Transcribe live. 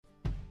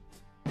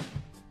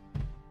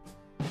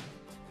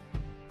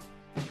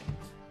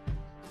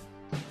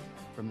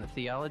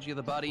Theology of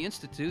the Body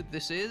Institute.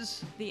 This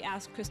is the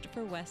Ask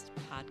Christopher West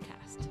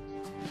podcast.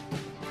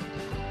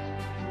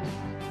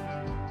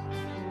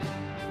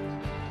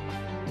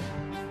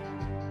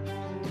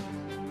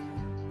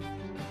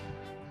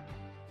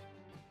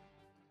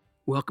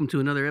 Welcome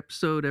to another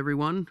episode,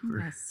 everyone.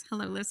 Yes.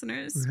 Hello,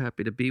 listeners. We're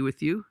happy to be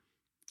with you.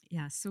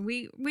 Yes. So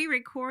we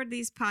record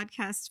these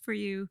podcasts for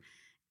you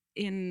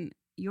in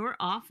your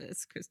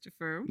office,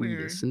 Christopher.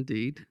 Yes,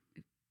 indeed.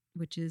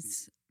 Which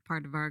is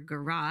part of our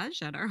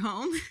garage at our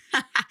home.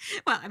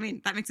 Well, I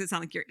mean, that makes it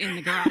sound like you're in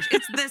the garage.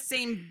 It's the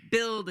same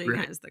building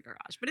Right. as the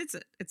garage, but it's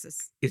a It's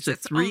a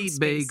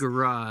 3-bay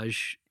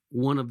garage.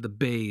 One of the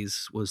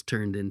bays was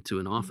turned into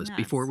an office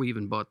before we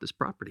even bought this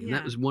property. And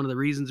that was one of the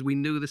reasons we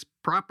knew this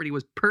property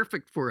was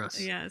perfect for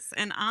us. Yes.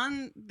 And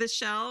on the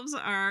shelves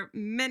are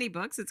many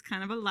books. It's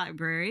kind of a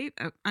library,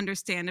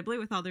 understandably,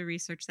 with all the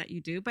research that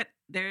you do. But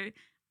there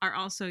are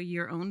also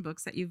your own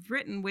books that you've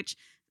written, which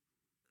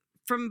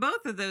from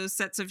both of those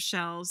sets of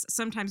shelves,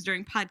 sometimes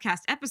during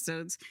podcast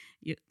episodes,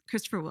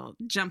 Christopher will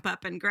jump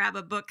up and grab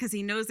a book because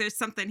he knows there's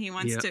something he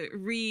wants to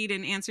read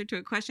and answer to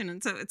a question.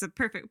 And so it's a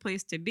perfect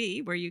place to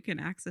be where you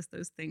can access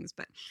those things.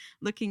 But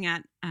looking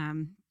at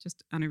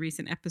just on a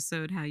recent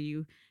episode, how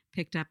you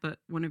picked up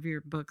one of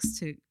your books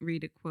to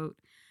read a quote,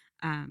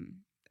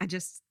 I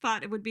just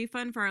thought it would be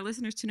fun for our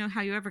listeners to know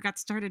how you ever got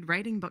started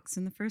writing books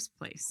in the first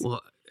place.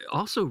 Well,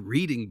 also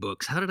reading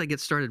books. How did I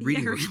get started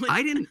reading books? Really.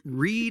 I didn't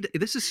read.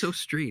 This is so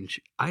strange.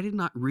 I did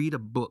not read a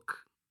book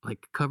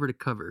like cover to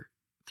cover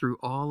through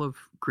all of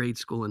grade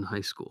school and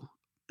high school.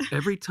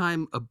 Every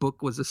time a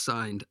book was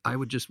assigned, I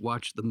would just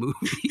watch the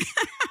movie.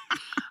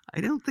 I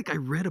don't think I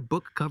read a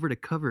book cover to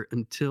cover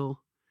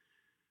until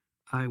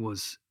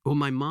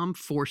my mom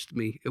forced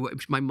me.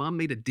 My mom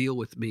made a deal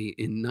with me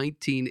in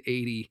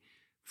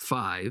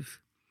 1985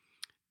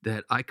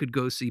 that I could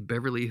go see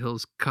Beverly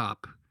Hills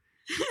Cop.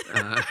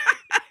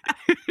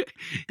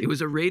 It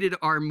was a rated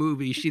R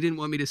movie. She didn't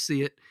want me to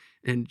see it,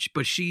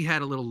 but she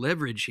had a little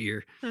leverage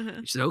here.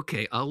 Uh-huh. She said,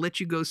 "Okay, I'll let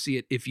you go see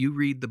it if you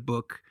read the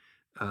book,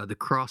 The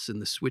Cross and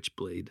the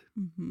Switchblade,"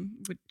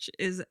 Which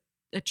is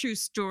a true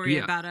story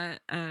about a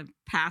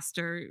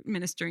pastor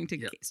ministering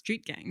to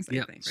street gangs, I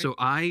think. Right? So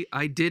I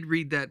did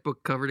read that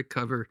book cover to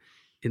cover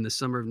in the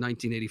summer of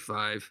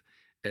 1985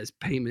 as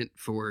payment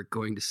for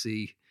going to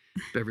see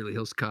Beverly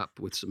Hills Cop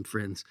with some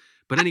friends.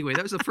 But anyway,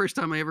 that was the first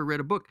time I ever read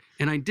a book.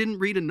 And I didn't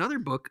read another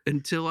book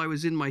until I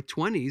was in my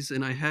 20s,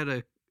 and I had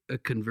a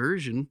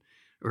conversion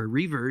or a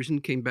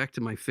reversion, came back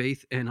to my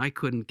faith, and I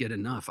couldn't get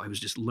enough. I was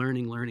just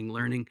learning,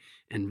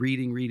 and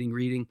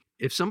reading.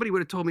 If somebody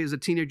would have told me as a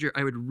teenager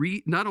I would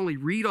not only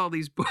read all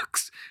these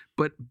books,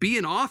 but be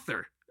an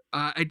author,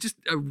 I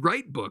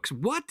write books.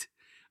 What?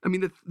 I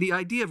mean, the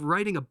idea of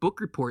writing a book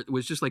report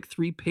was just like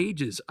 3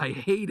 pages. I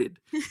hated.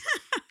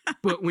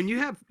 But when you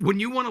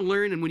want to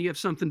learn and when you have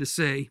something to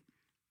say,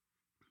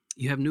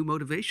 you have new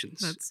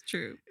motivations. That's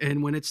true.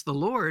 And when it's the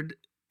Lord,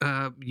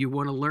 you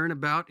want to learn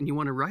about and you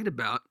want to write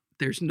about,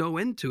 there's no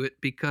end to it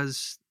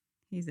because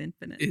He's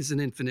infinite. Is an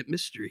infinite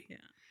mystery. Yeah.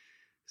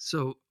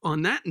 So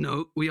on that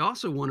note, we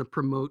also want to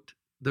promote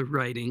the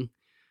writing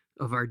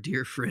of our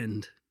dear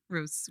friend,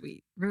 Rose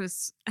Sweet.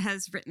 Rose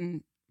has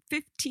written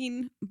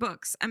 15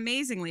 books,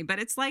 amazingly, but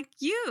it's like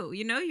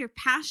you're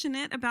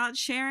passionate about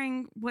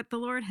sharing what the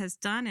Lord has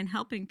done and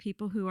helping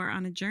people who are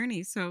on a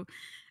journey. So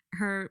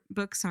her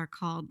books are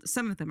called,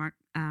 some of them are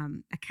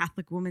A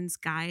Catholic Woman's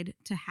Guide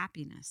to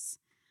Happiness,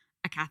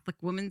 A Catholic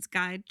Woman's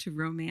Guide to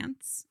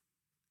Romance,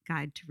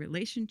 Guide to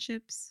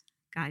Relationships,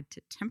 Guide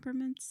to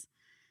Temperaments,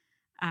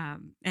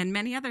 and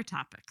many other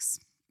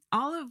topics,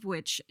 all of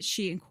which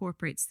she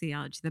incorporates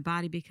theology of the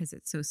body because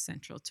it's so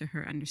central to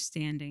her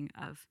understanding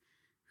of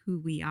who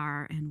we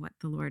are and what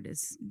the Lord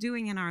is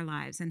doing in our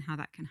lives and how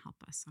that can help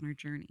us on our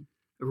journey.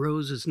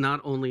 Rose is not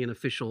only an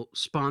official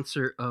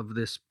sponsor of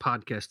this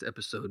podcast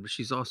episode, but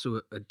she's also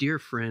a dear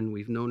friend.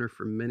 We've known her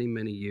for many,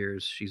 many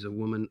years. She's a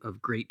woman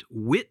of great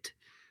wit,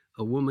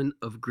 a woman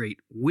of great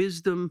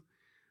wisdom.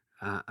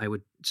 I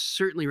would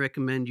certainly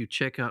recommend you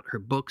check out her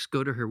books.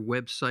 Go to her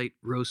website,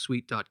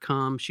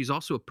 rosesweet.com. She's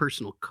also a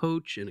personal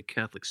coach and a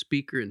Catholic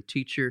speaker and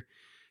teacher.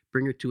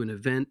 Bring her to an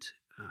event.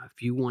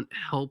 If you want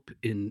help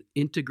in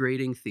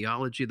integrating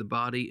theology of the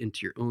body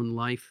into your own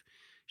life,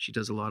 she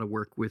does a lot of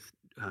work with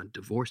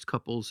divorced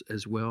couples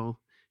as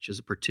well. She has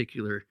a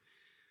particular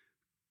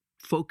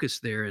focus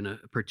there and a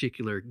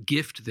particular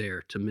gift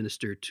there to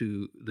minister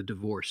to the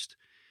divorced.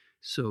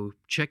 So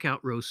check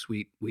out Rose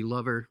Sweet. We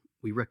love her.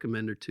 We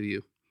recommend her to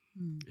you.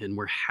 And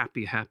we're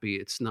happy.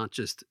 It's not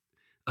just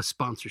a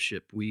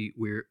sponsorship.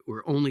 We're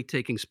only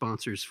taking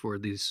sponsors for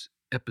these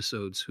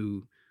episodes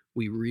who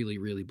we really,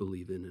 really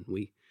believe in, and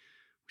we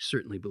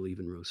certainly believe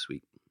in Rose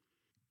Sweet.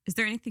 Is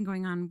there anything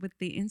going on with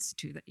the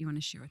Institute that you want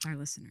to share with our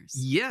listeners?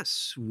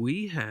 Yes,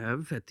 we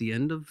have at the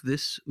end of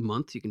this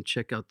month, you can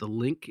check out the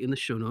link in the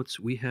show notes.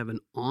 We have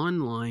an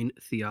online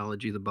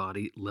Theology of the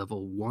Body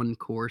Level 1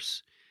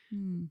 course.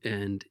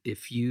 And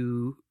if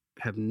you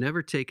have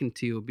never taken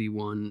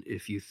TOB1,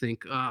 if you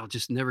think, I'll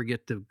just never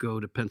get to go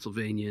to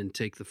Pennsylvania and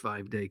take the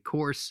 5-day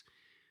course,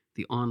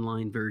 the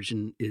online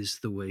version is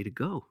the way to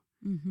go.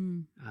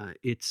 Mm-hmm.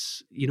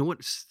 It's, you know what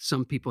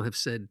some people have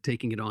said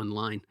taking it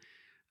online.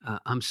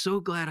 I'm so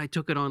glad I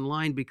took it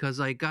online because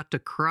I got to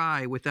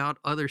cry without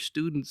other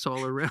students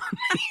all around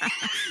me.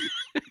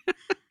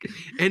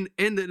 And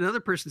another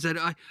person said,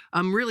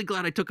 I'm really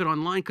glad I took it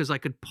online because I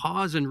could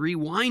pause and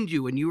rewind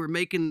you, and you were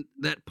making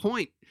that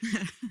point.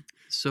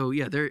 So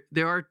yeah,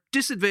 there are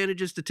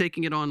disadvantages to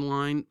taking it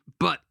online,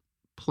 but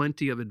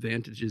plenty of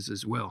advantages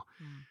as well.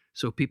 Yeah.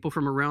 So people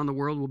from around the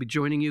world will be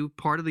joining you,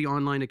 part of the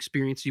online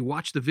experience. You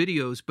watch the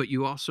videos, but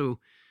you also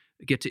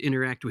get to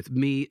interact with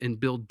me and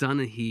Bill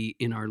Dunahee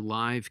in our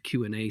live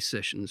Q&A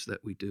sessions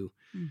that we do.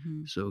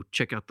 Mm-hmm. So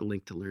check out the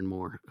link to learn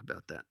more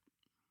about that.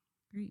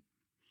 Great.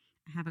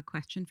 I have a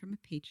question from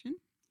a patron.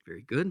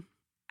 Very good.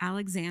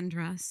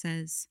 Alexandra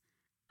says,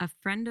 a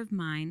friend of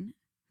mine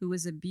who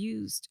was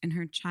abused in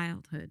her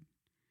childhood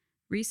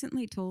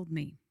recently told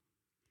me,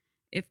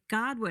 if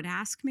God would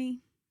ask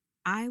me,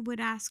 I would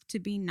ask to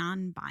be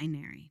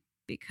non-binary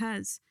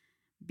because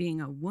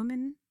being a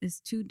woman is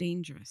too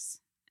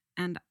dangerous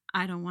and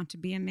I don't want to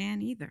be a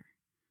man either.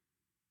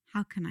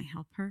 How can I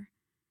help her?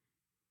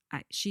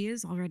 She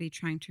is already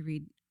trying to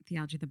read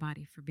Theology of the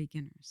Body for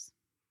beginners.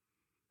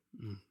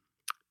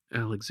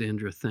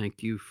 Alexandra,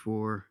 thank you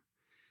for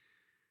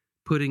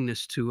putting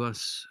this to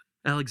us.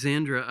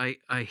 Alexandra,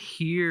 I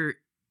hear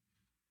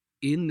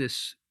in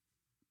this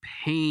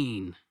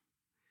pain,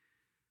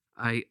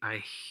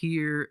 I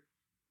hear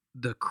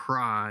the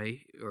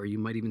cry, or you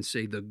might even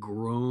say the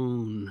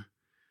groan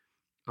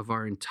of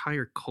our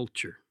entire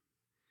culture.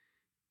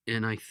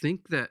 And I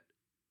think that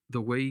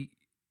the way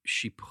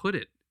she put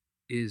it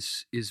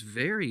is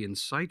very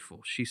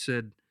insightful. She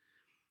said,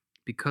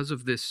 because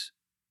of this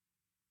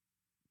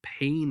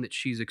pain that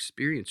she's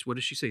experienced, what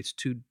does she say? It's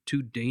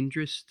too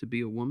dangerous to be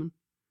a woman?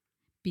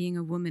 Being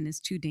a woman is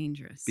too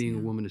dangerous. Being a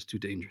woman is too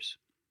dangerous.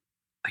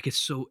 I get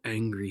so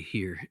angry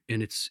here,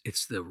 and it's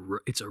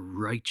a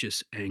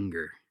righteous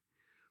anger.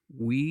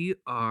 We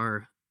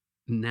are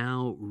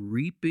now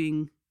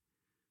reaping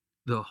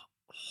the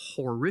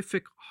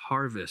horrific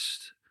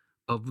harvest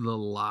of the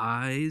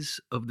lies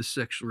of the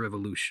sexual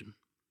revolution.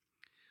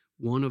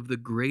 One of the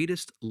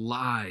greatest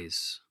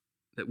lies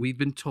that we've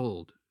been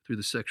told through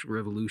the sexual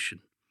revolution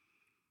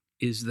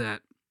is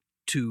that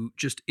to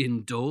just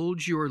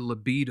indulge your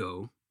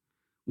libido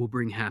will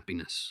bring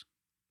happiness.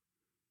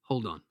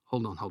 Hold on.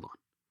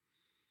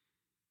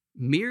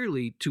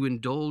 Merely to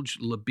indulge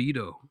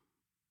libido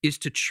is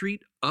to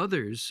treat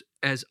others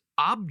as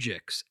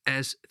objects,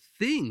 as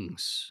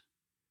things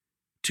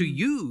to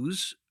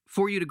use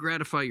for you to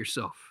gratify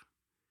yourself.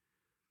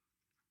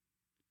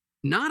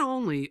 Not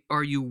only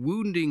are you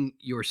wounding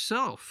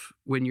yourself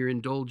when you're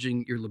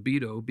indulging your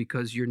libido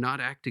because you're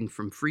not acting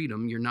from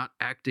freedom, you're not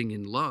acting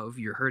in love,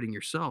 you're hurting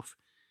yourself,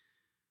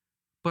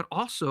 but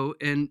also,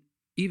 and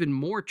even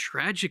more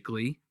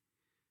tragically,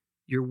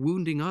 you're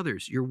wounding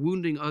others. You're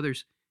wounding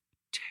others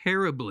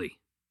terribly.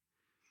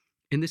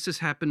 And this has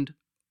happened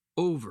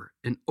over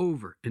and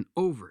over and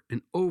over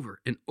and over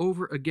and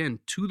over again,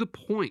 to the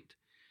point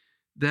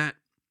that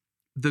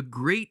the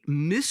great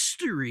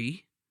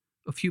mystery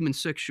of human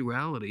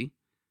sexuality,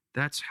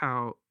 that's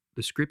how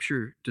the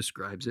scripture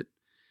describes it.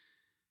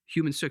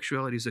 Human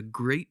sexuality is a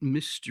great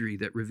mystery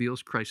that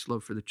reveals Christ's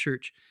love for the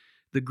church.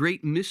 The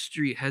great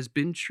mystery has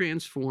been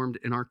transformed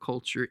in our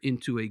culture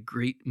into a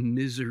great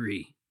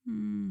misery,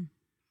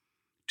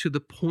 to the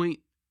point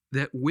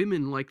that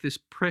women, like this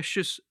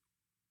precious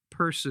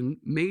person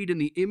made in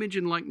the image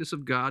and likeness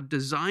of God,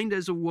 designed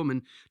as a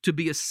woman to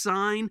be a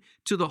sign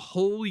to the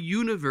whole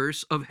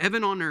universe of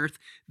heaven on earth,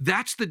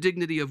 that's the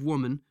dignity of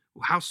woman.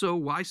 How so?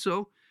 Why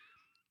so?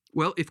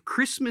 Well, if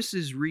Christmas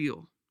is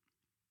real,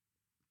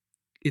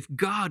 if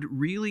God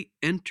really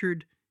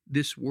entered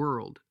this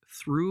world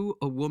through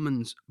a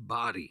woman's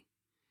body,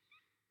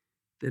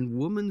 then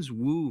woman's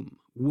womb,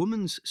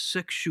 woman's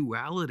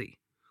sexuality,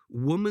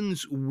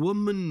 woman's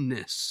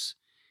womanness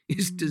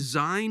is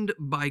designed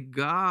by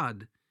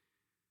God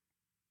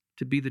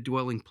to be the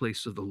dwelling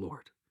place of the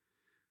Lord,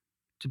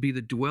 to be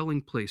the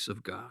dwelling place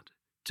of God,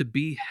 to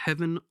be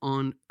heaven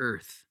on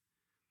earth.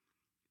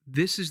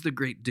 This is the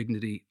great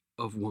dignity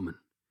of woman.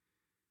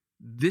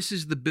 This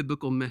is the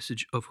biblical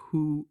message of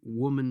who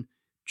woman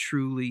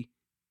truly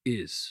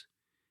is.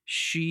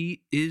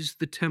 She is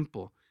the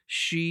temple.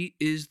 She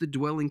is the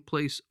dwelling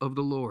place of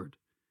the Lord.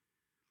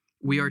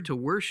 We are to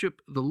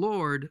worship the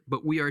Lord,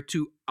 but we are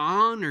to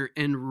honor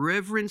and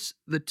reverence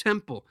the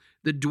temple,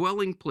 the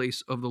dwelling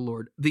place of the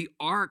Lord, the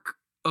ark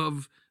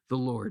of the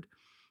Lord.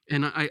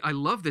 And I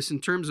love this in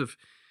terms of,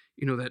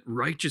 that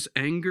righteous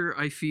anger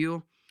I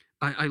feel.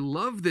 I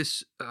love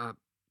this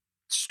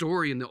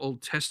story in the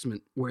Old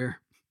Testament where,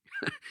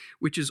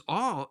 which is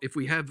all, if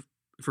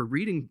we're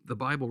reading the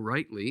Bible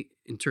rightly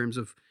in terms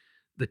of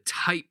the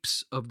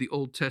types of the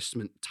Old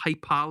Testament.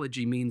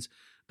 Typology means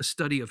a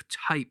study of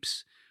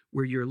types,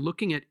 where you're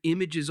looking at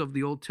images of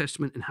the Old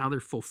Testament and how they're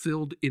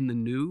fulfilled in the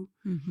New.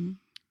 Mm-hmm.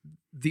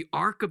 The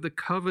Ark of the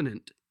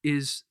Covenant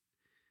is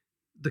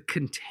the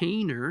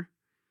container,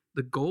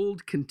 the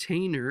gold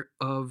container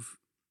of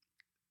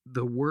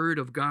the word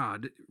of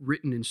God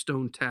written in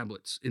stone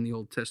tablets in the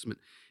Old Testament.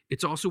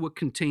 It's also what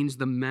contains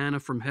the manna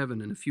from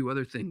heaven and a few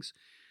other things.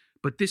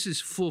 But this is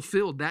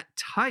fulfilled. That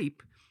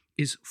type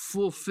is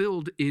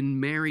fulfilled in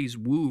Mary's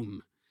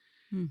womb,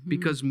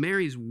 because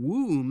Mary's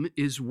womb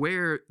is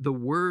where the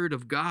word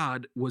of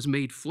God was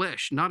made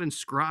flesh, not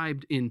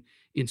inscribed in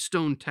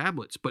stone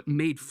tablets, but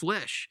made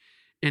flesh.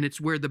 And it's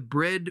where the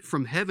bread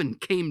from heaven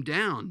came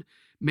down.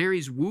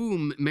 Mary's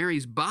womb,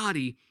 Mary's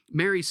body,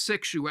 Mary's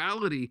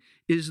sexuality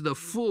is the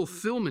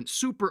fulfillment,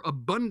 super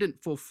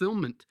abundant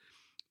fulfillment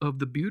of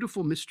the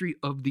beautiful mystery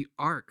of the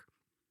ark.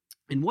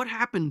 And what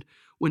happened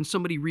when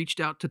somebody reached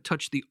out to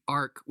touch the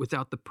ark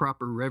without the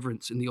proper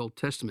reverence in the Old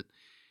Testament?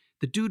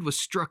 The dude was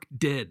struck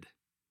dead.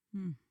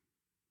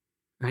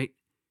 Right?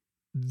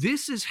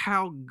 This is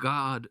how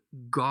God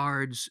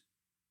guards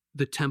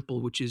the temple,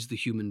 which is the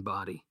human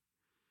body.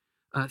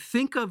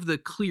 Think of the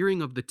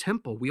clearing of the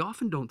temple. We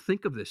often don't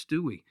think of this,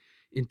 do we,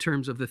 in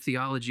terms of the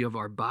theology of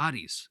our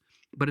bodies?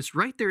 But it's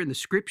right there in the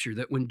scripture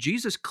that when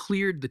Jesus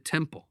cleared the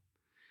temple,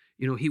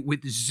 he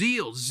with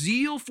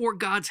zeal for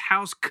God's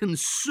house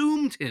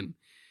consumed him.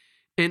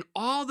 And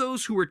all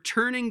those who were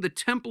turning the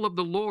temple of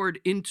the Lord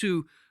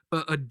into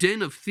a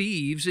den of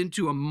thieves,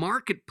 into a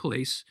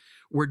marketplace,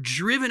 were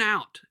driven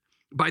out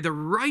by the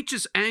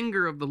righteous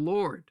anger of the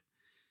Lord.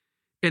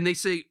 And they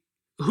say,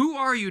 "Who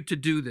are you to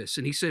do this?"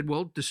 And he said,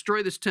 "Well,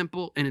 destroy this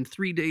temple, and in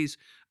 3 days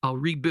I'll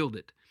rebuild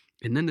it."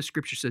 And then the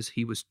scripture says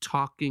he was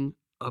talking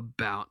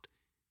about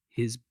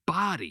his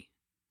body.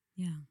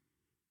 Yeah.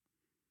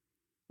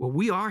 Well,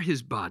 we are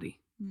his body.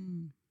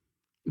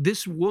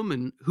 This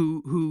woman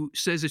who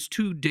says it's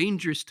too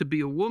dangerous to be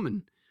a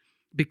woman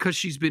because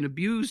she's been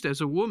abused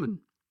as a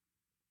woman.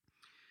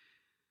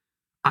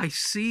 I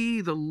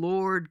see the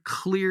Lord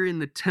clear in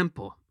the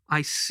temple.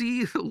 I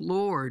see the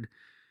Lord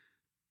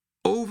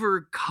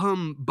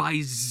overcome by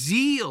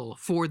zeal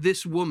for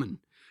this woman,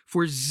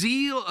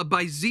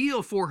 by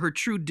zeal for her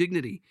true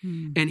dignity.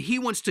 And he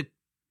wants to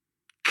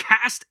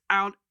cast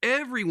out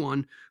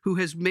everyone who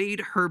has made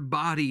her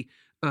body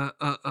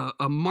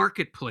a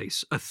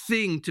marketplace, a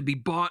thing to be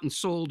bought and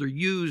sold or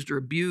used or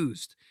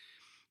abused.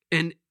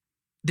 And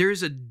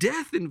there's a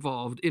death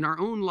involved in our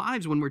own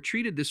lives when we're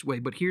treated this way.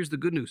 But here's the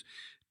good news.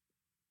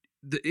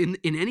 In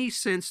any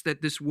sense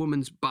that this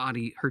woman's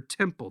body, her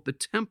temple,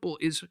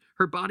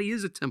 her body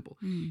is a temple.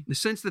 The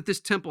sense that this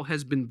temple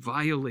has been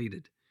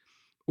violated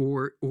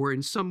or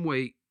in some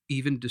way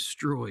even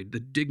destroyed,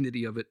 the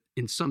dignity of it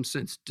in some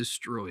sense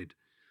destroyed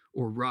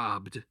or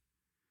robbed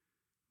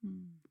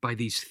by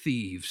these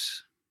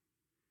thieves.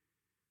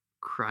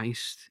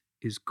 Christ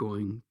is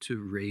going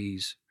to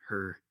raise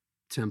her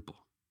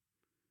temple.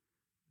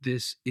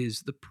 This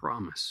is the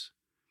promise.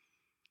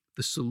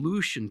 The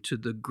solution to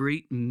the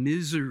great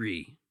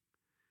misery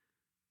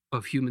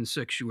of human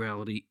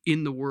sexuality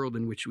in the world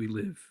in which we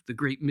live. The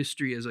great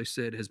mystery, as I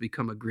said, has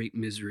become a great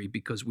misery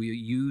because we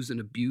use and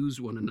abuse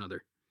one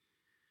another.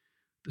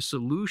 The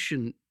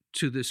solution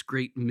to this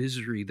great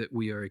misery that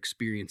we are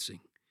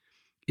experiencing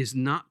is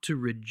not to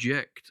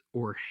reject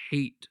or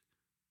hate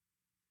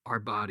our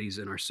bodies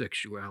and our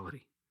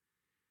sexuality.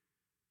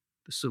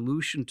 The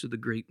solution to the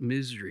great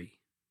misery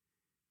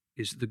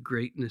is the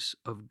greatness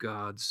of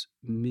God's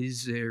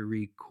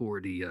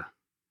misericordia,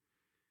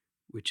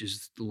 which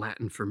is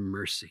Latin for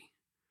mercy.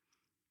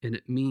 And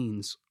it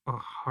means a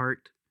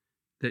heart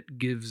that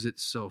gives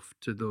itself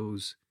to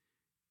those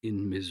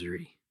in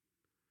misery.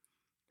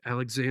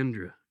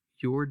 Alexandra,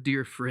 your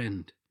dear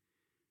friend,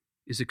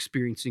 is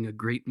experiencing a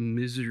great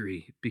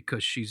misery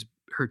because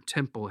her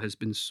temple has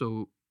been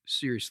so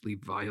seriously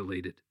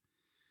violated.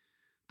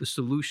 The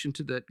solution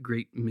to that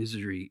great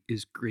misery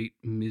is great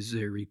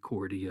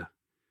misericordia.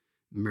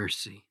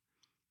 Mercy,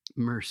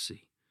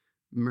 mercy,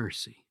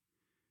 mercy.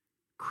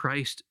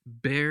 Christ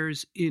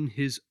bears in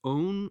his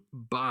own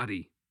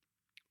body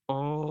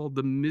all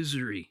the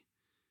misery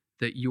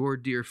that your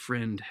dear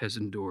friend has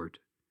endured.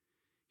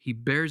 He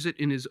bears it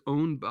in his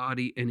own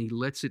body and he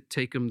lets it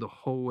take him the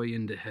whole way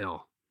into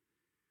hell.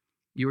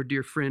 Your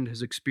dear friend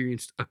has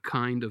experienced a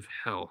kind of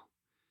hell.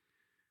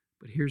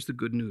 But here's the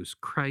good news.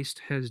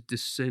 Christ has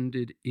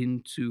descended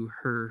into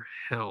her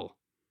hell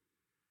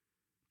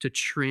to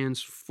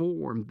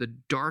transform the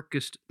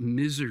darkest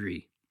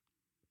misery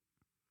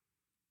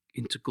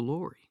into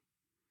glory.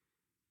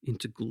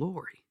 Into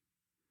glory.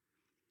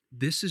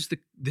 This is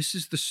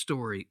the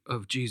story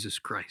of Jesus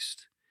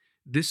Christ.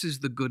 This is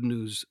the good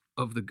news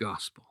of the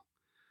gospel.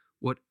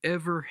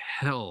 Whatever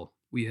hell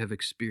we have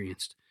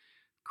experienced,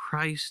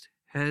 Christ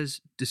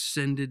has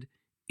descended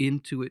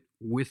into it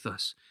with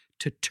us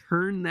to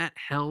turn that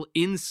hell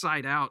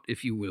inside out,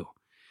 if you will.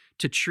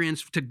 To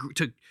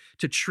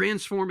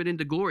transform it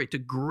into glory, to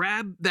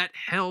grab that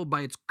hell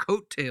by its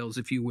coattails,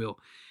 if you will,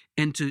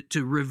 and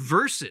to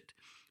reverse it,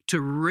 to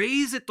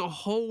raise it the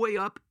whole way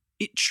up,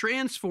 it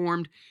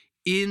transformed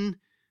into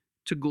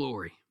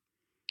glory.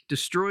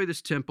 Destroy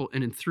this temple,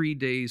 and in 3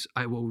 days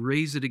I will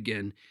raise it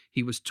again.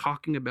 He was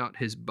talking about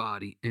his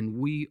body, and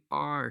we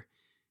are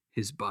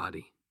his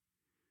body.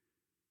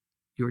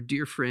 Your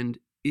dear friend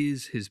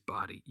is his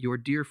body. Your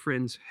dear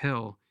friend's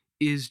hell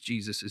is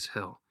Jesus'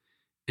 hell,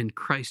 and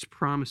Christ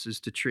promises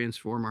to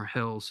transform our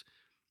hells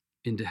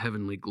into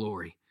heavenly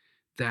glory.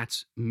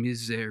 That's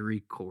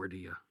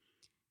misericordia.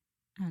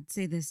 I'd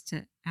say this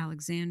to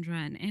Alexandra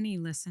and any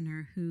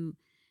listener who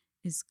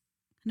is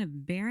kind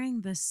of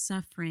bearing the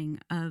suffering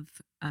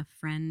of a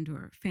friend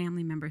or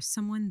family member,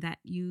 someone that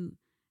you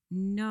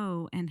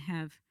know and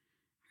have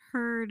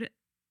heard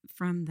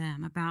from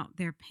them about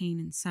their pain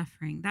and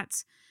suffering.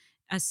 That's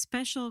a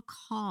special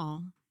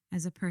call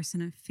as a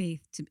person of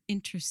faith to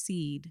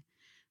intercede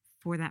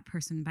for that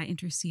person. By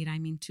intercede, I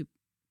mean to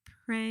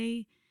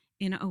pray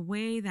in a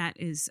way that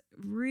is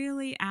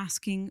really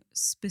asking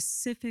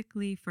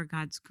specifically for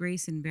God's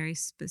grace in very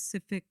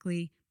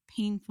specifically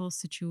painful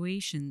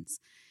situations.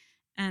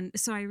 And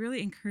so I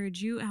really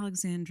encourage you,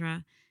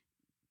 Alexandra,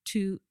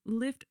 to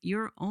lift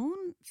your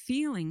own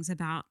feelings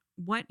about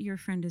what your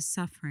friend is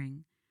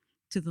suffering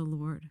to the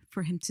Lord,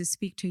 for him to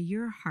speak to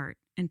your heart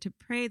and to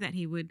pray that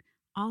he would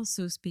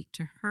also speak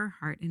to her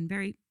heart in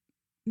very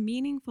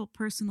meaningful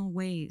personal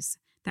ways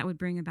that would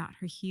bring about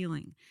her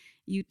healing.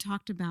 You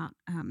talked about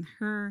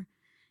her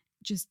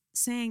just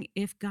saying,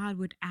 if God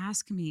would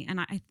ask me. And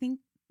I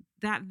think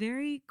that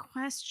very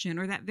question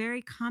or that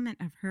very comment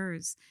of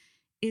hers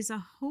is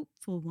a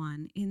hopeful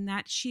one, in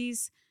that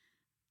she's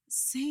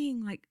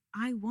saying, like,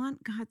 I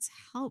want God's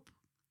help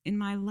in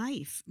my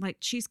life. Like,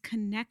 she's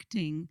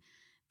connecting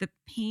the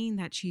pain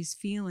that she's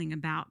feeling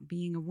about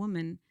being a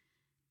woman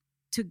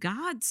to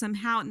God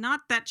somehow.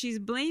 Not that she's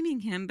blaming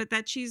him, but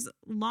that she's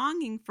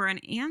longing for an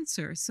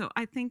answer. So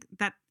I think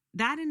that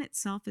that in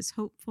itself is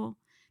hopeful.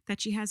 That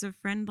she has a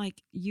friend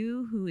like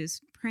you who is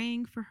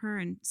praying for her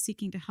and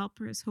seeking to help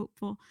her is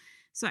hopeful.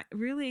 So I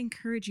really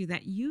encourage you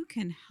that you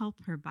can help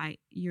her by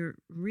your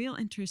real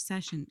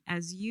intercession.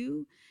 As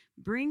you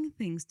bring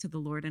things to the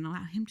Lord and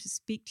allow him to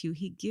speak to you,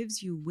 he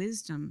gives you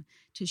wisdom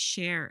to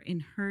share in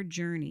her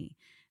journey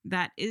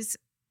that is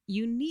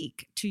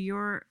unique to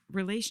your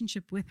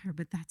relationship with her,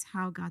 but that's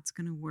how God's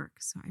going to work.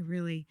 So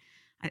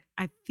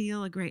I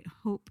feel a great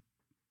hope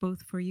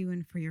both for you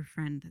and for your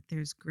friend, that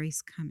there's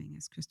grace coming,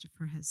 as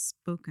Christopher has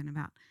spoken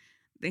about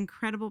the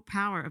incredible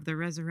power of the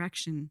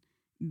resurrection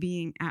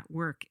being at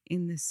work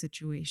in this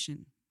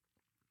situation.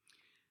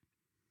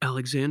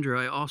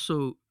 Alexandra, I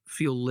also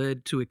feel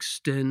led to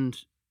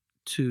extend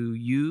to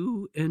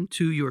you and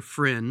to your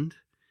friend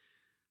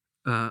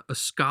a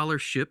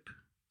scholarship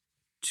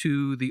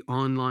to the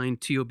online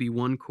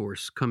TOB1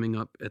 course coming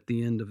up at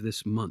the end of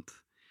this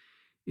month.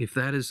 If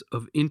that is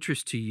of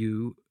interest to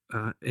you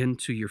and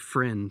to your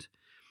friend,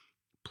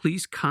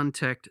 please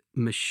contact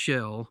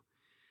Michelle.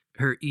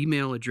 Her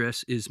email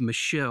address is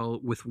Michelle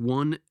with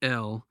one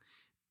L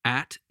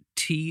at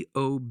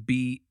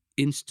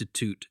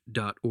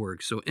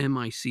tobinstitute.org. So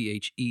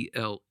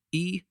MICHELE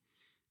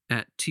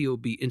at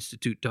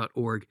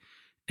tobinstitute.org.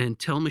 And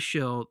tell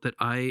Michelle that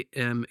I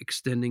am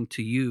extending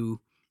to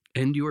you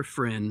and your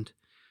friend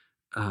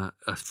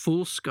a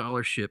full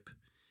scholarship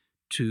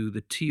to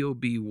the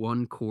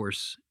TOB1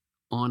 course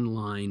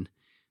online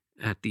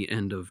at the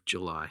end of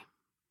July.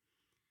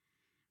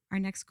 Our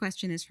next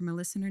question is from a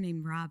listener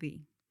named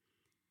Robbie.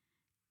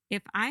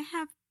 If I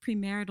have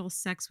premarital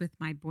sex with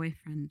my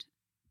boyfriend,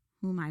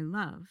 whom I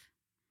love,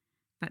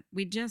 but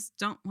we just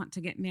don't want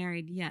to get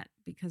married yet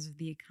because of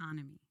the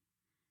economy,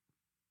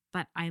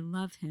 but I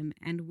love him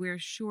and we're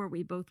sure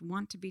we both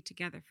want to be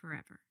together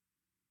forever,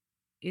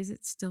 is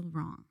it still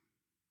wrong?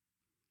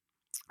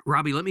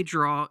 Robbie, let me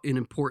draw an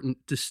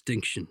important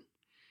distinction.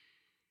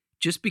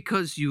 Just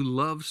because you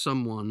love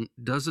someone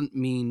doesn't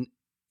mean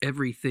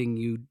everything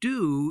you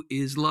do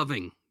is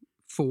loving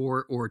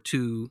for or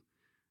to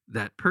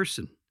that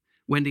person.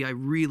 Wendy, I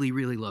really,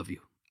 really love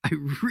you. I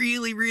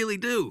really, really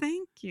do.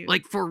 Thank you.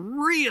 Like, for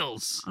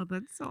reals. Oh,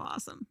 that's so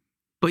awesome.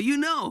 But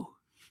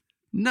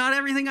not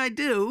everything I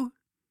do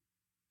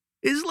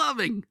is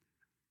loving.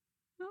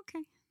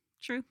 Okay,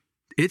 true.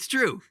 It's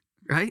true,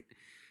 right?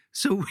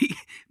 So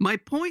my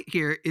point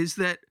here is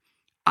that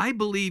I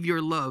believe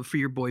your love for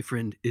your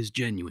boyfriend is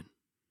genuine.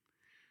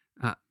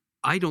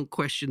 I don't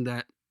question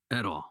that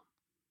at all.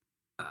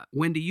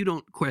 Wendy, you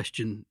don't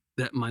question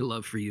that my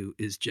love for you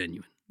is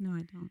genuine. No,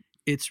 I don't.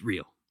 It's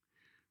real.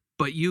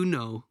 But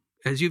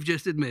as you've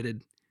just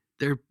admitted,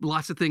 there are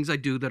lots of things I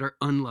do that are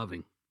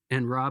unloving.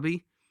 And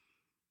Robbie,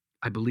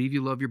 I believe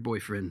you love your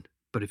boyfriend,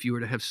 but if you were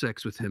to have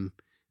sex with him,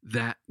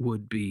 that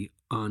would be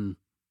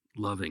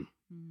unloving.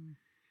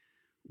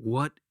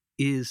 What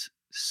is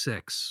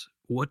sex?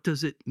 What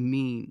does it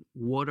mean?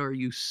 What are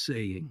you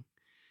saying?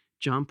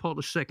 John Paul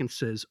II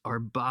says our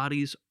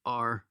bodies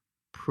are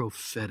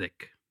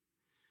prophetic.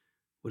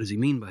 What does he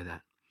mean by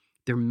that?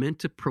 They're meant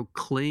to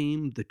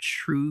proclaim the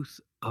truth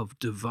of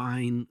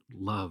divine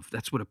love.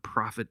 That's what a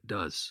prophet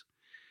does.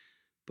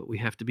 But we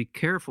have to be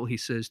careful, he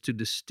says, to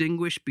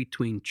distinguish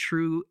between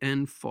true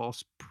and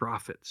false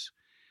prophets.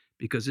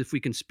 Because if we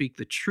can speak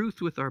the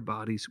truth with our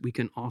bodies, we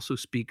can also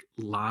speak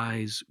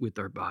lies with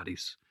our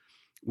bodies.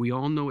 We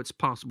all know it's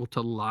possible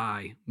to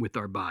lie with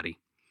our body.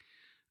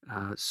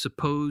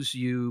 Suppose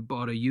you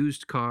bought a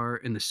used car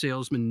and the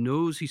salesman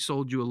knows he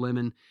sold you a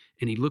lemon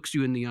and he looks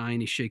you in the eye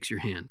and he shakes your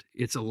hand.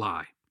 It's a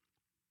lie.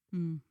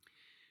 Mm.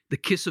 The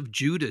kiss of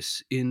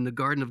Judas in the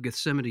Garden of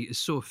Gethsemane is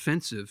so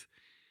offensive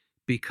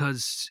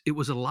because it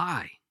was a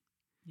lie.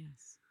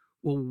 Yes.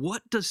 Well,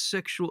 what does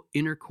sexual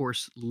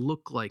intercourse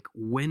look like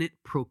when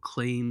it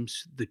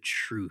proclaims the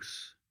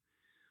truth?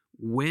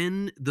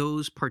 When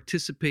those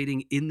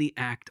participating in the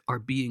act are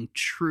being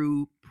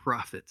true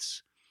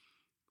prophets?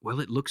 Well,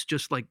 it looks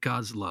just like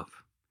God's love,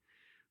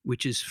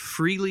 which is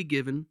freely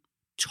given,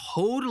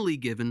 totally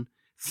given,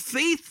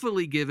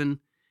 faithfully given,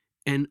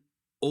 and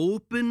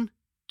open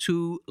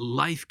to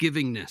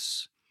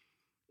life-givingness.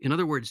 In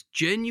other words,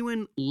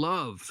 genuine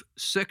love,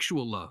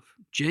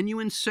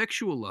 genuine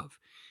sexual love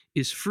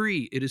is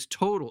free, it is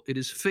total, it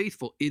is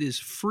faithful, it is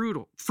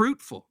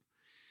fruitful,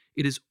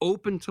 it is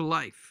open to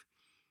life.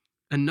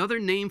 Another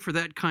name for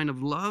that kind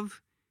of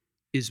love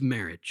is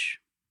marriage.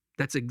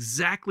 That's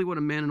exactly what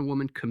a man and a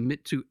woman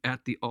commit to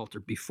at the altar.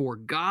 Before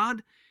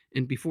God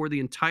and before the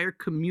entire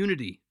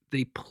community,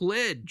 they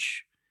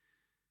pledge.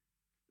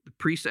 The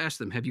priest asks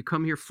them, have you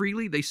come here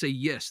freely? They say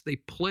yes. They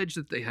pledge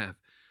that they have.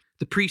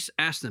 The priest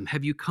asks them,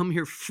 have you come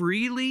here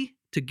freely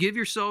to give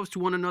yourselves to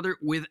one another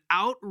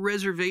without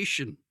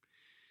reservation?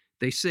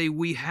 They say,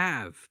 we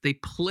have. They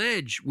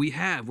pledge, we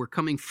have. We're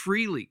coming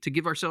freely to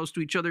give ourselves to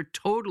each other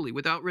totally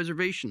without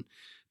reservation.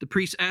 The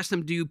priest asks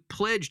them, do you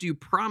pledge, do you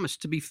promise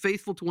to be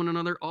faithful to one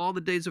another all the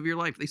days of your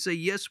life? They say,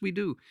 yes, we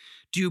do.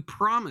 Do you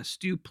promise,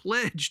 do you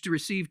pledge to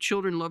receive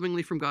children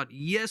lovingly from God?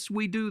 Yes,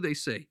 we do, they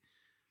say.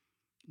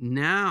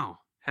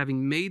 Now,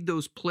 having made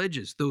those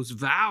pledges, those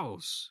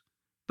vows,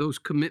 those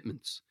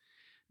commitments,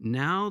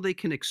 now they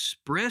can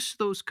express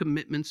those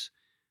commitments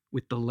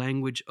with the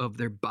language of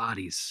their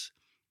bodies.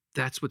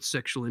 That's what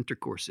sexual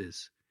intercourse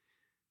is.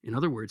 In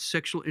other words,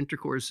 sexual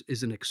intercourse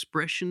is an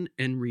expression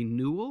and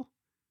renewal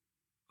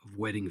of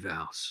wedding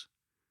vows,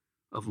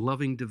 of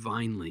loving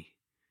divinely.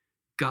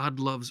 God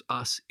loves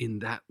us in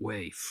that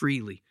way,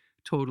 freely,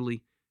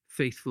 totally,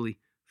 faithfully,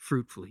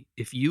 fruitfully.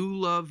 If you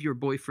love your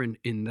boyfriend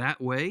in that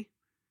way,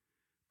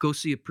 go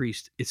see a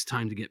priest. It's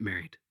time to get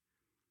married.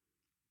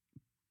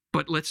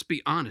 But let's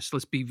be honest.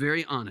 Let's be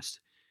very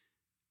honest.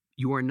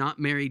 You are not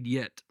married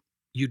yet.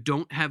 You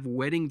don't have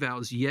wedding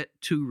vows yet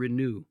to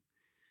renew.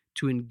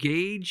 To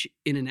engage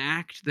in an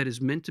act that is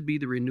meant to be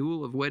the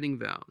renewal of wedding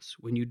vows,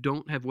 when you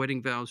don't have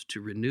wedding vows to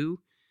renew,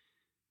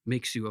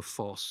 makes you a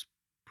false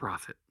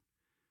prophet.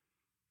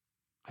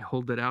 I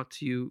hold that out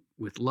to you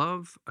with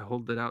love. I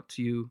hold that out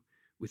to you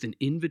with an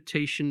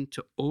invitation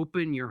to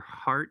open your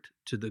heart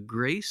to the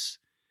grace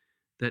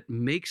that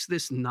makes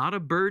this not a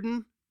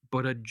burden,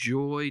 but a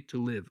joy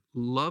to live.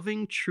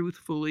 Loving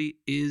truthfully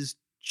is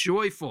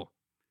joyful.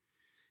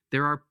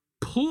 There are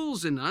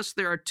pulls in us,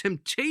 there are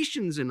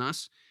temptations in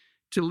us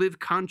to live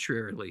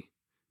contrarily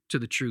to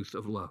the truth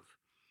of love.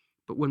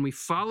 But when we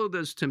follow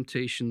those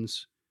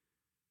temptations,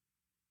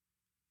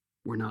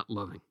 we're not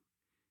loving.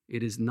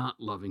 It is not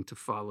loving to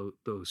follow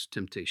those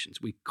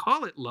temptations. We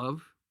call it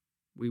love.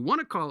 We want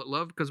to call it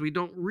love because we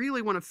don't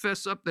really want to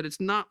fess up that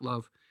it's not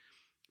love.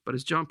 But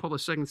as John Paul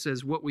II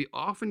says, what we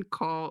often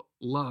call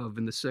love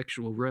in the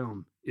sexual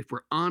realm, if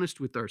we're honest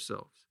with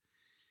ourselves,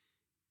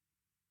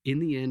 in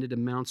the end, it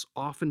amounts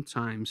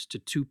oftentimes to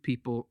two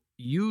people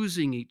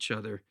using each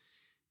other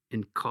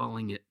and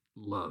calling it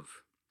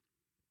love.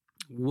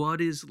 What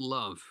is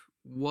love?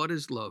 What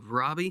is love?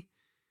 Robbie,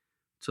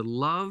 to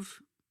love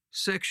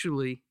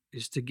sexually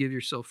is to give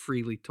yourself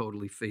freely,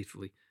 totally,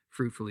 faithfully,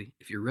 fruitfully.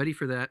 If you're ready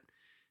for that,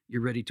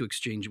 you're ready to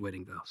exchange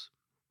wedding vows.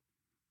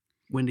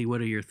 Wendy,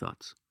 what are your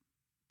thoughts?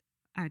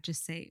 I would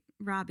just say,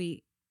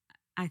 Robbie,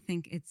 I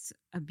think it's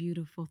a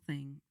beautiful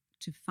thing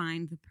to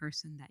find the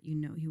person that you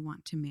know you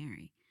want to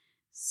marry.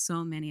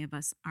 So many of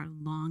us are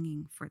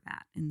longing for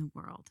that in the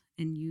world.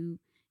 And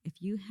if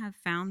you have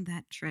found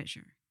that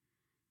treasure,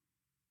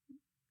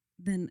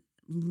 then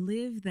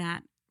live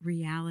that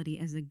reality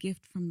as a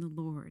gift from the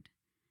Lord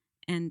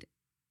and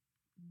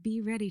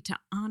be ready to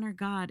honor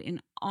God in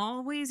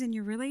all ways in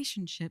your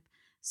relationship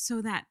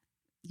so that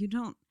you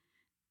don't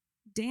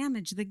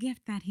damage the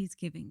gift that He's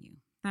giving you.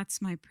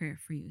 That's my prayer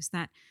for you, is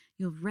that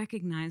you'll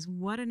recognize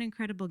what an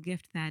incredible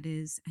gift that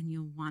is, and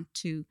you'll want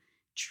to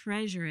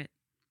treasure it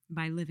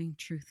by living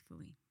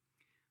truthfully.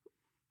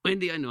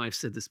 Wendy, I know I've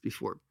said this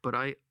before, but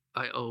I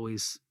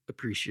always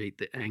appreciate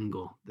the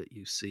angle that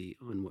you see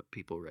on what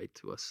people write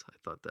to us. I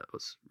thought that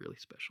was really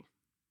special.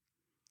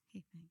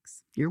 Hey,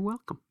 thanks. You're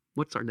welcome.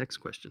 What's our next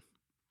question?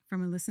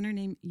 From a listener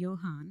named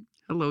Johan.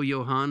 Hello,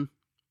 Johan.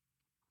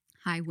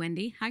 Hi,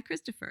 Wendy. Hi,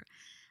 Christopher.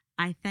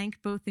 I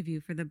thank both of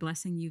you for the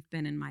blessing you've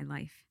been in my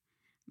life.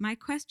 My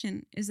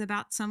question is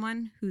about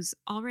someone who's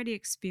already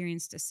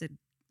experienced a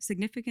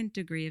significant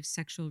degree of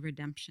sexual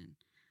redemption.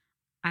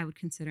 I would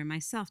consider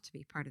myself to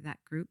be part of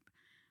that group.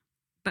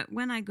 But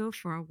when I go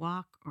for a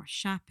walk or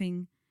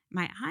shopping,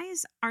 my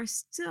eyes are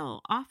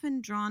still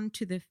often drawn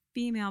to the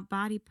female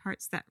body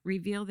parts that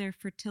reveal their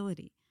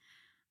fertility.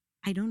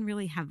 I don't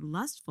really have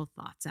lustful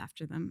thoughts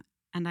after them,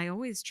 and I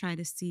always try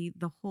to see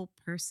the whole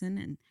person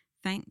and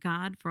thank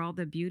God for all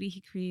the beauty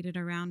He created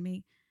around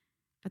me.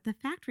 But the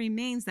fact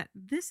remains that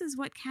this is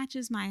what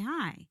catches my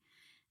eye,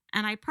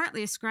 and I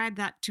partly ascribe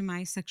that to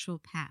my sexual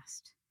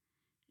past.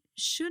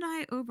 Should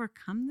I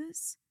overcome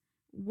this?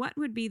 What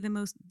would be the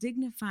most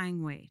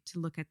dignifying way to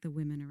look at the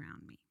women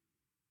around me?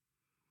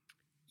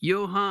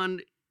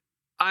 Johann,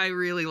 I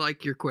really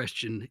like your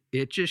question.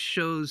 It just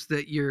shows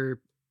that you're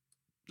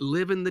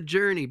living the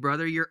journey,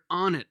 brother. You're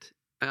on it.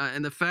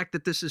 And the fact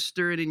that this is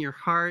stirring in your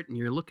heart and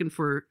you're looking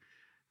for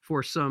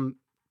some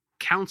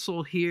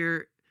counsel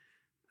here,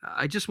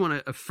 I just want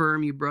to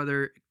affirm you,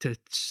 brother, to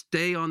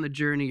stay on the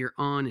journey you're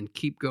on and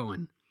keep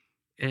going.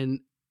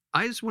 And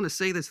I just want to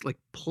say this like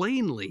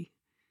plainly.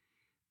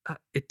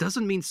 It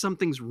doesn't mean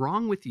something's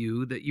wrong with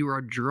you that you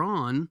are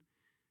drawn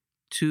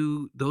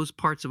to those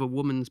parts of a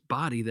woman's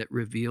body that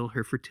reveal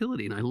her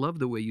fertility. And I love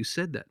the way you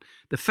said that.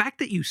 The fact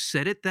that you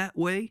said it that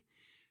way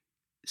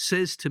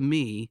says to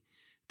me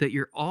that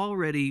you're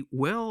already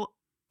well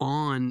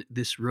on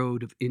this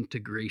road of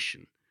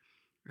integration,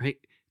 right?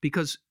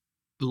 Because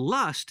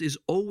lust is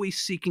always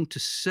seeking to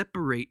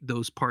separate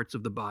those parts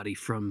of the body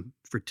from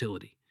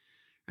fertility,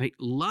 right?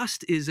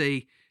 Lust is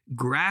a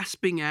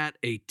grasping at,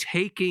 a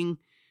taking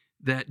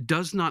that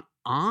does not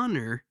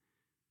honor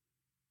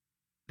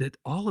that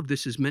all of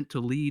this is meant to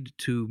lead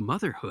to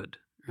motherhood,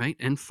 right?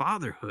 And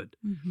fatherhood.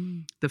 Mm-hmm.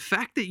 The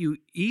fact that you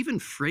even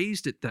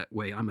phrased it that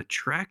way, I'm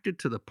attracted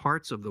to the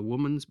parts of the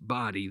woman's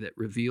body that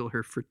reveal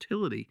her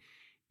fertility,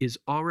 is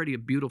already a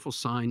beautiful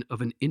sign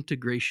of an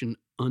integration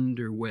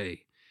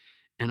underway.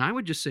 And I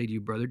would just say to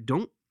you, brother,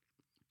 don't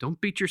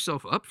beat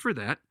yourself up for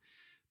that.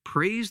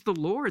 Praise the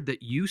Lord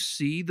that you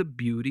see the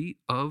beauty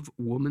of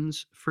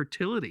woman's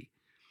fertility.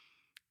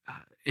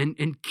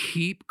 And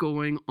keep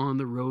going on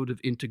the road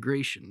of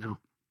integration. Now,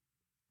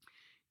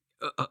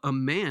 a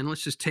man,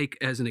 let's just take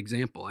as an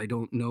example. I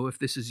don't know if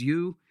this is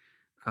you,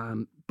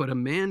 but a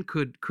man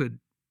could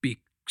be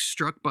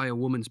struck by a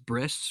woman's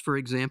breasts, for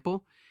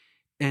example,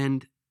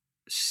 and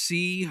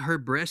see her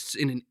breasts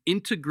in an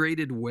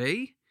integrated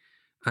way,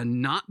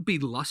 not be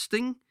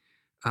lusting,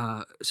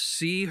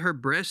 see her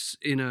breasts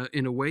in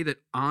a way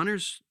that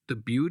honors the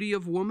beauty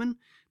of woman,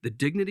 the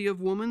dignity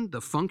of woman, the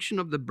function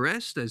of the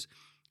breast, as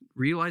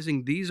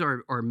realizing these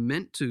are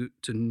meant to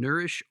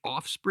nourish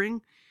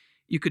offspring.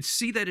 You could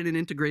see that in an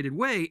integrated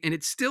way, and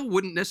it still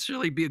wouldn't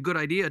necessarily be a good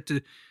idea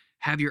to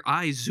have your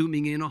eyes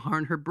zooming in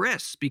on her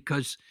breasts,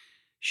 because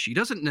she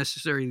doesn't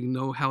necessarily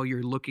know how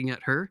you're looking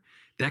at her.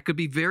 That could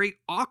be very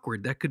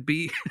awkward. That could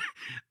be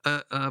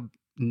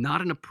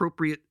not an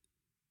appropriate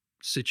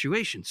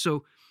situation.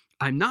 So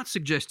I'm not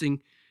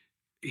suggesting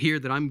here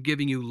that I'm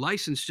giving you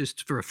license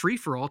just for a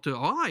free-for-all to,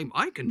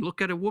 I can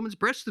look at a woman's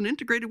breast in an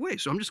integrated way,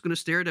 so I'm just going to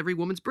stare at every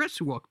woman's breast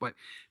who walk by.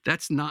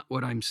 That's not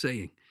what I'm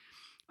saying.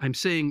 I'm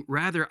saying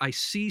rather I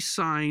see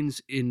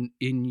signs in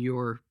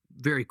your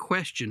very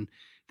question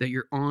that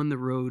you're on the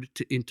road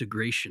to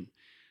integration.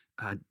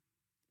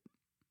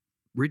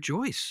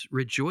 Rejoice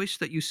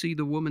that you see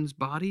the woman's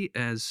body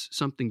as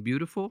something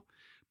beautiful,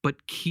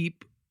 but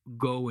keep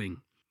going.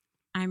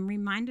 I'm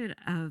reminded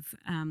of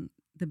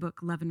the book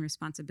Love and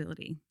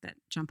Responsibility that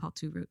John Paul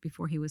II wrote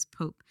before he was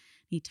Pope.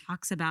 He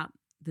talks about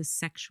the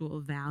sexual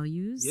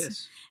values.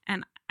 Yes.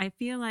 And I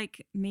feel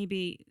like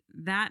maybe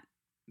that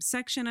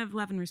section of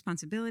Love and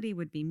Responsibility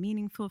would be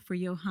meaningful for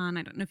Johann.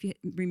 I don't know if you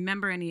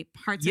remember any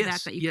parts of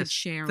that you could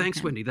share.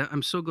 Thanks, with him. Wendy.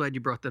 I'm so glad you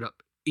brought that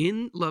up.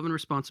 In Love and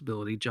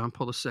Responsibility, John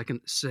Paul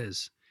II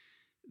says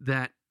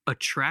that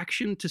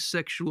attraction to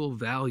sexual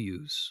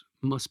values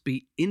must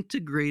be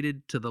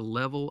integrated to the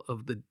level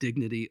of the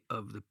dignity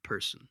of the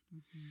person.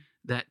 Mm-hmm.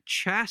 That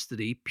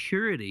chastity,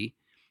 purity,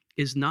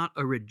 is not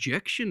a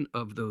rejection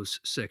of those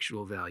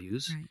sexual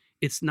values. Right.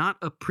 It's not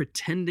a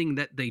pretending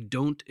that they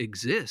don't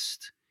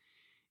exist.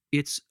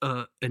 It's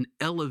an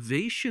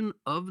elevation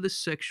of the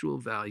sexual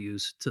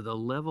values to the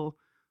level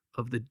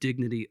of the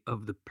dignity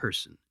of the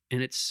person.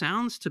 And it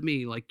sounds to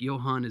me like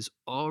Johann is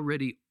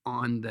already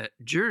on that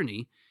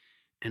journey.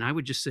 And I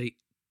would just say,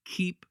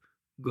 keep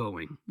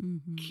going.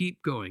 Mm-hmm.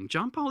 Keep going.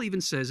 John Paul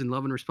even says in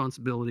Love and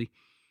Responsibility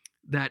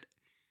that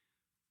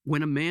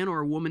when a man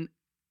or a woman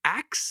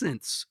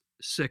accents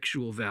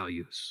sexual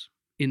values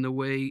in the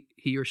way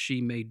he or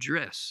she may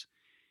dress,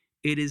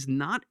 it is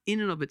not in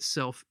and of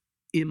itself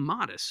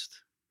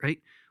immodest, right?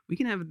 We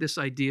can have this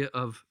idea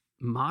of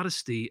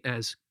modesty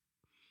as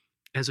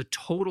a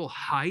total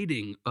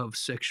hiding of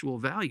sexual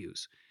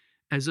values,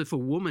 as if a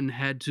woman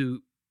had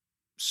to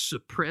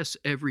suppress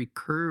every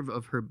curve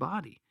of her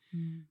body.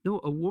 Mm. No,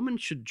 a woman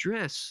should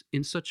dress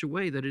in such a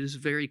way that it is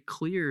very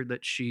clear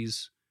that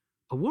she's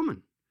a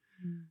woman,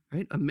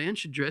 right? A man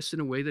should dress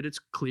in a way that it's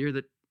clear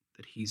that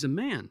he's a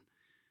man.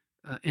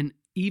 And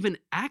even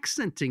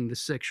accenting the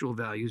sexual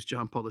values,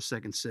 John Paul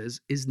II says,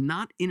 is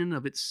not in and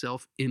of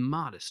itself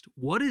immodest.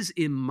 What is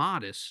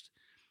immodest,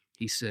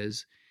 he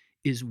says,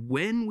 is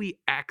when we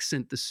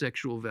accent the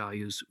sexual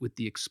values with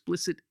the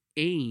explicit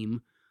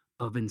aim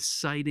of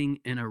inciting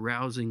and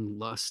arousing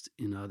lust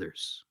in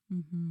others.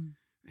 Mm-hmm.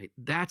 Right?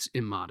 That's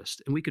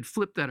immodest. And we could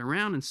flip that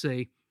around and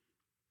say,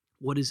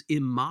 What is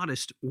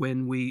immodest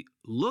when we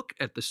look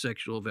at the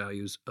sexual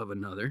values of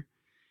another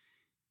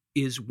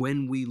is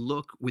when we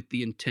look with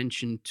the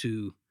intention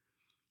to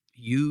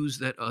use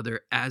that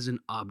other as an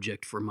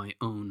object for my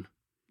own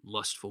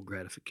lustful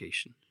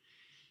gratification.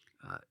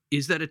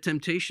 Is that a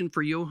temptation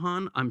for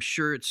Johann? I'm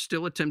sure it's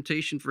still a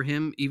temptation for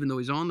him, even though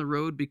he's on the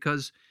road,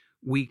 because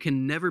we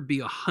can never be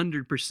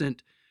 100%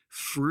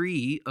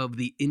 free of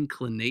the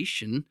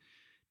inclination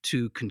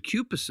to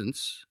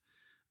concupiscence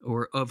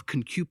or of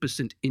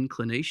concupiscent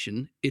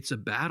inclination. It's a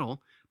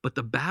battle, but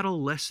the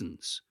battle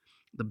lessens.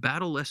 The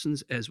battle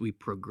lessens as we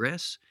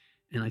progress,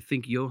 and I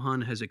think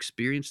Johann has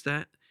experienced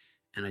that.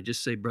 And I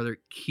just say, brother,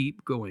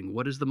 keep going.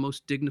 What is the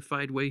most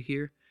dignified way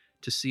here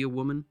to see a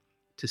woman?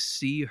 To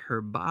see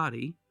her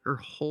body, her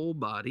whole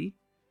body,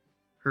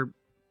 her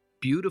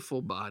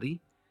beautiful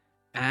body,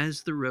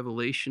 as the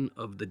revelation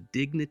of the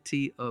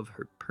dignity of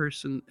her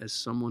person as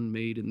someone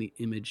made in the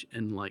image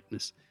and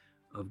likeness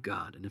of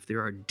God. And if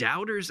there are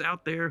doubters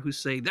out there who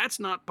say, that's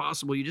not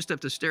possible, you just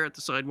have to stare at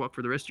the sidewalk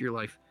for the rest of your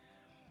life,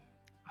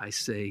 I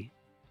say,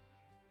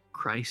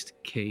 Christ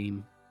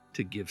came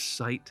to give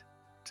sight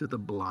to the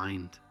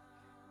blind.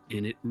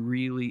 And it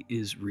really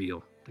is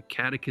real. The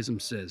Catechism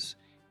says,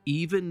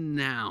 even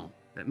now,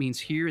 that means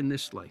here in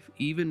this life,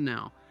 even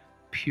now,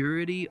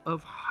 purity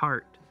of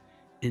heart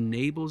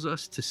enables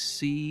us to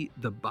see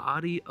the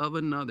body of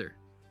another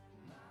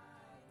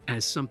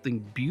as something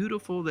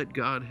beautiful that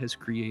God has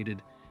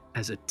created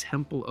as a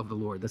temple of the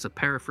Lord. That's a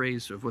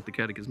paraphrase of what the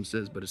Catechism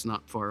says, but it's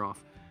not far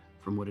off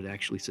from what it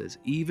actually says.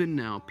 Even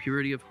now,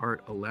 purity of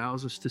heart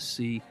allows us to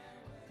see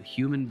the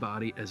human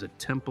body as a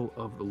temple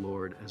of the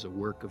Lord, as a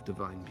work of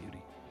divine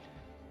beauty.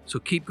 So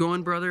keep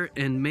going, brother,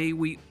 and may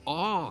we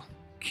all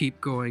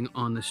keep going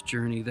on this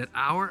journey, that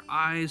our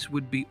eyes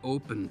would be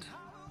opened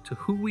to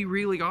who we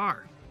really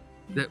are,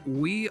 that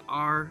we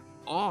are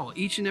all,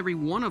 each and every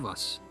one of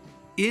us,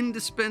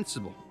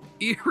 indispensable,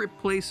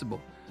 irreplaceable,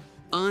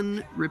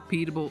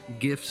 unrepeatable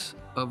gifts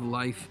of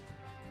life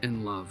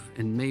and love.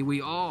 And may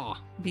we all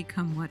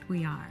become what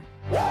we are.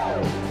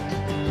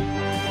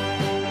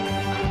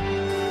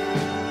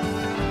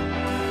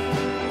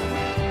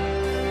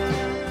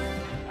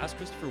 Ask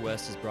Christopher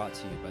West is brought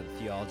to you by the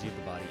Theology of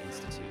the Body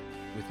Institute,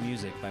 with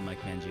music by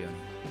Mike Mangione.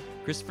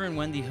 Christopher and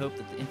Wendy hope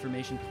that the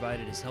information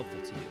provided is helpful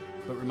to you,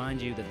 but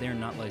remind you that they are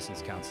not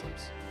licensed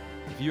counselors.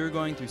 If you are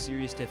going through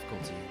serious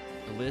difficulty,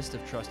 a list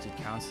of trusted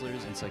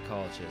counselors and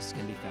psychologists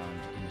can be found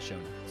in the show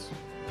notes.